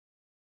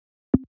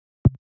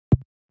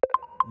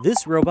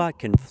This robot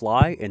can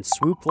fly and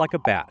swoop like a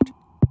bat.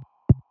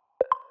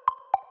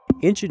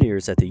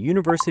 Engineers at the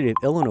University of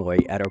Illinois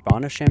at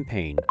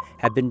Urbana-Champaign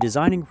have been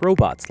designing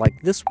robots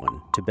like this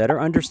one to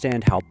better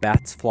understand how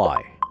bats fly.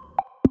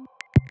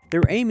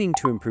 They're aiming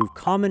to improve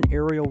common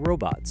aerial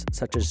robots,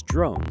 such as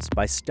drones,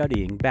 by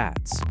studying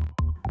bats.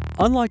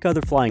 Unlike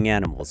other flying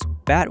animals,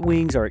 bat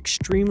wings are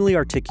extremely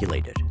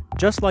articulated,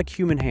 just like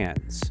human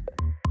hands.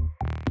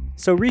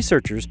 So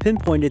researchers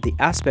pinpointed the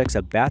aspects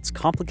of bats'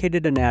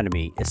 complicated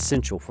anatomy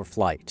essential for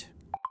flight.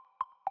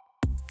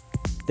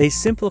 They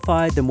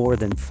simplified the more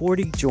than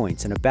 40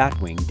 joints in a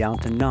bat wing down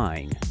to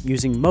 9,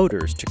 using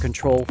motors to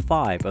control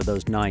 5 of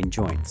those 9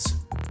 joints.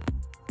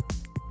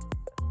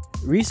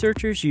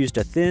 Researchers used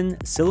a thin,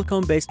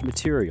 silicone-based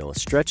material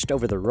stretched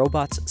over the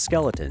robot's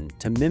skeleton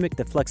to mimic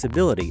the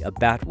flexibility of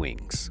bat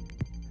wings.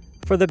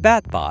 For the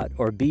BatBot,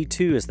 or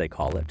B2 as they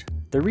call it,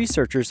 the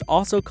researchers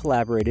also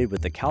collaborated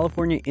with the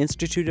California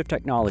Institute of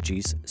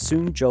Technology's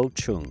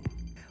Chung.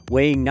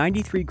 Weighing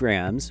 93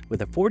 grams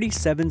with a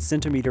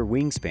 47-centimeter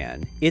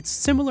wingspan, it's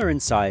similar in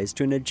size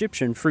to an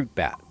Egyptian fruit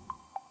bat.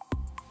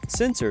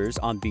 Sensors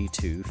on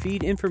B2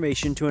 feed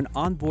information to an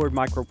onboard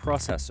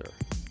microprocessor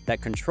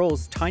that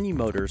controls tiny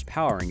motors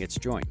powering its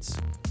joints.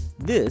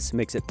 This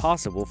makes it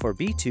possible for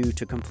B2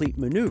 to complete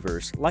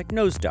maneuvers like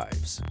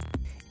nosedives.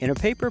 In a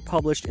paper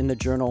published in the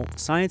journal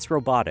Science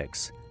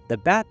Robotics, the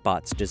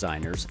BatBot's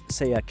designers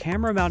say a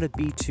camera-mounted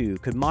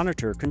B2 could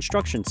monitor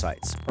construction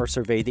sites or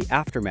survey the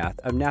aftermath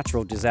of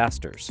natural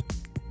disasters.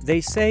 They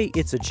say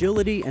its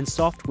agility and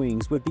soft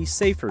wings would be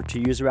safer to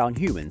use around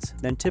humans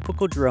than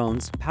typical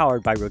drones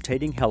powered by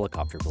rotating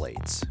helicopter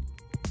blades.